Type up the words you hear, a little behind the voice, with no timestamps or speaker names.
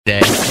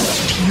Day.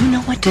 Do you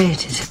know what day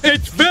it is?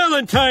 It's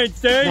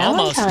Valentine's Day!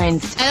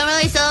 Valentine's. I don't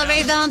really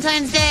celebrate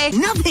Valentine's Day.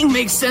 Nothing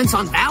makes sense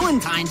on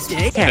Valentine's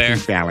Day. Fair.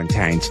 Happy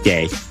Valentine's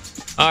Day.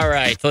 All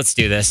right, let's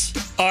do this.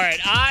 All right,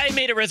 I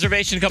made a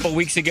reservation a couple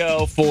weeks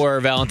ago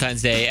for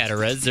Valentine's Day at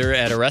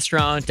a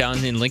restaurant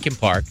down in Lincoln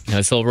Park. You know,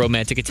 it's a little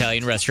romantic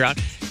Italian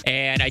restaurant.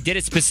 And I did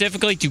it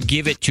specifically to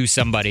give it to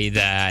somebody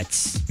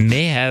that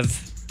may have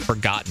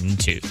forgotten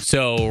to.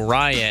 So,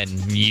 Ryan,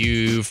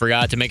 you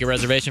forgot to make a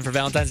reservation for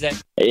Valentine's Day?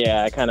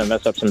 Yeah, I kind of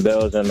messed up some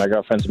bills, and my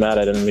girlfriend's mad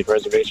I didn't make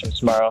reservations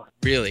tomorrow.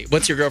 Really?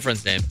 What's your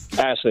girlfriend's name?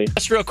 Ashley.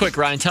 Just real quick,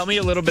 Ryan, tell me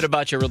a little bit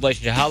about your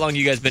relationship. How long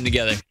you guys been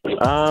together?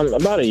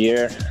 About a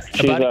year.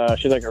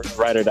 She's like a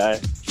ride or die.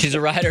 She's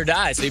a ride or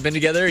die. So you've been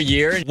together a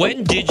year.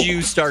 When did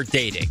you start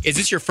dating? Is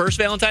this your first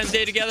Valentine's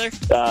Day together?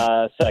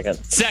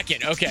 Second.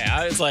 Second. Okay.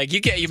 I was like,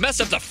 you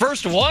messed up the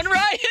first one,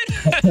 Ryan?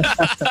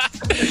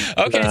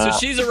 Okay, so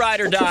she's a ride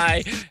or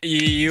die.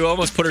 You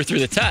almost put her through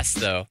the test,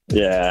 though.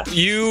 Yeah.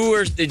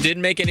 You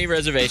didn't make any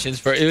reservations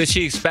for. Was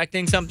she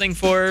expecting something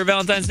for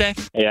Valentine's Day?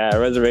 Yeah,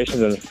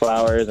 reservations and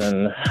flowers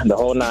and the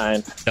whole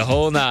nine. The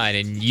whole nine,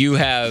 and you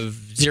have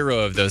 0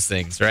 of those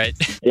things, right?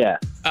 Yeah.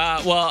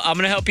 Well, I'm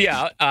going to help you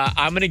out.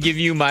 I'm going to give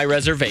you my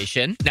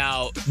reservation.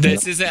 Now,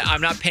 this isn't,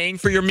 I'm not paying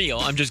for your meal.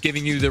 I'm just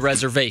giving you the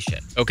reservation,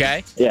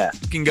 okay? Yeah.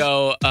 You can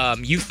go,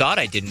 you thought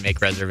I didn't make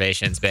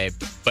reservations, babe,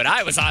 but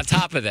I was on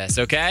top of this,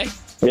 okay?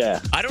 Yeah.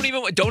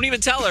 Don't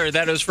even tell her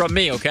that it was from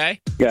me, okay?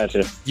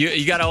 Gotcha.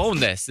 You got to own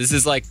this. This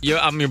is like,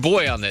 I'm your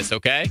boy on this,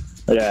 okay?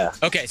 Yeah.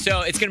 Okay,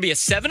 so it's going to be a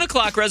 7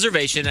 o'clock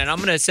reservation, and I'm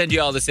going to send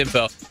you all this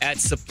info at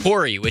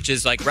Sapori, which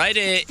is like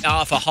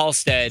off of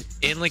Halstead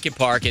in Lincoln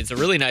Park. It's a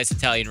really nice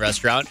Italian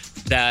restaurant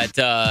that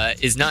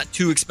is not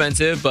too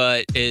expensive,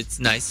 but it's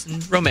nice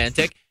and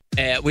romantic.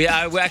 We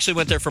actually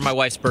went there for my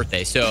wife's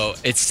birthday, so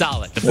it's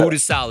solid. The food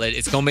is solid.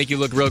 It's going to make you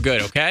look real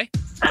good, okay?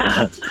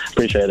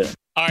 Appreciate it.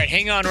 All right,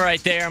 hang on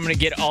right there. I'm going to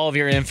get all of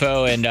your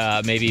info and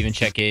maybe even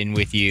check in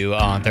with you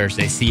on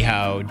Thursday, see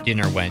how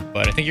dinner went.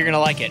 But I think you're going to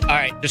like it. All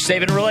right, just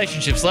saving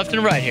relationships left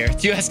and right here.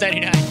 It's US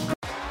 99.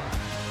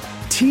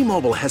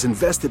 T-Mobile has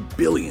invested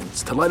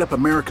billions to light up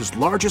America's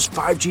largest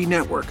 5G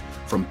network,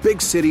 from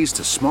big cities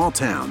to small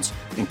towns,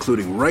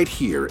 including right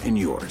here in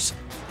yours.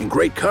 And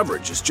great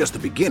coverage is just the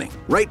beginning.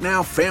 Right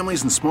now,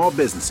 families and small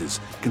businesses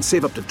can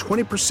save up to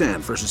 20%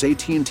 versus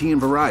AT&T and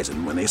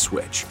Verizon when they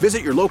switch.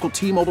 Visit your local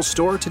T-Mobile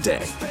store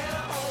today.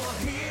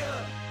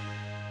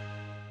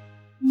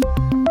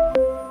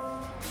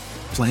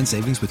 Plan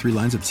savings with 3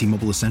 lines of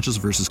T-Mobile Essentials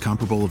versus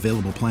comparable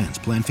available plans.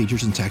 Plan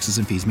features and taxes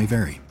and fees may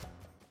vary.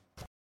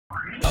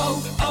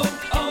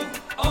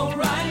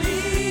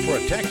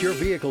 Protect your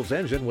vehicle's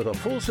engine with a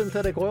full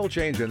synthetic oil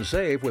change and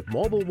save with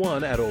Mobile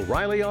One at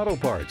O'Reilly Auto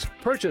Parts.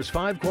 Purchase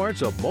 5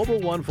 quarts of Mobile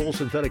One full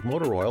synthetic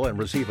motor oil and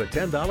receive a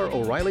 $10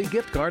 O'Reilly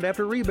gift card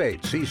after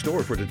rebate. See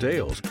store for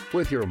details.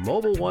 With your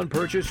Mobile One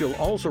purchase, you'll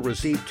also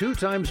receive 2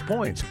 times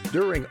points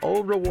during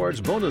O Rewards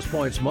Bonus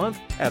Points Month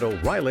at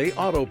O'Reilly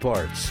Auto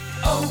Parts.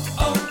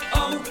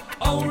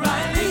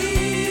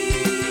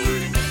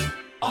 O'Reilly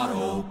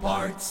Auto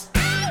Parts.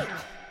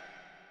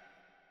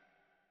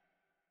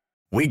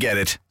 We get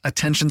it.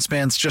 Attention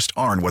spans just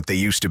aren't what they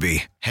used to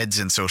be. Heads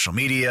in social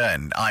media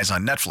and eyes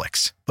on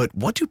Netflix. But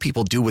what do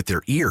people do with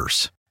their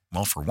ears?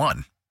 Well, for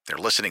one, they're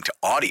listening to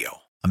audio.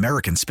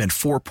 Americans spend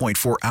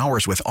 4.4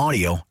 hours with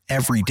audio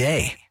every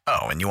day.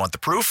 Oh, and you want the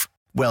proof?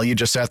 Well, you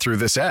just sat through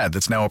this ad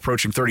that's now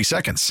approaching 30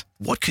 seconds.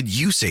 What could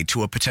you say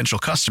to a potential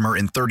customer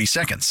in 30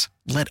 seconds?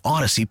 Let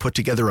Odyssey put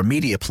together a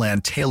media plan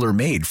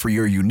tailor-made for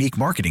your unique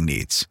marketing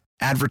needs.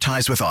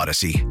 Advertise with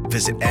Odyssey.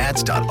 Visit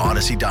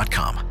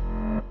ads.odyssey.com.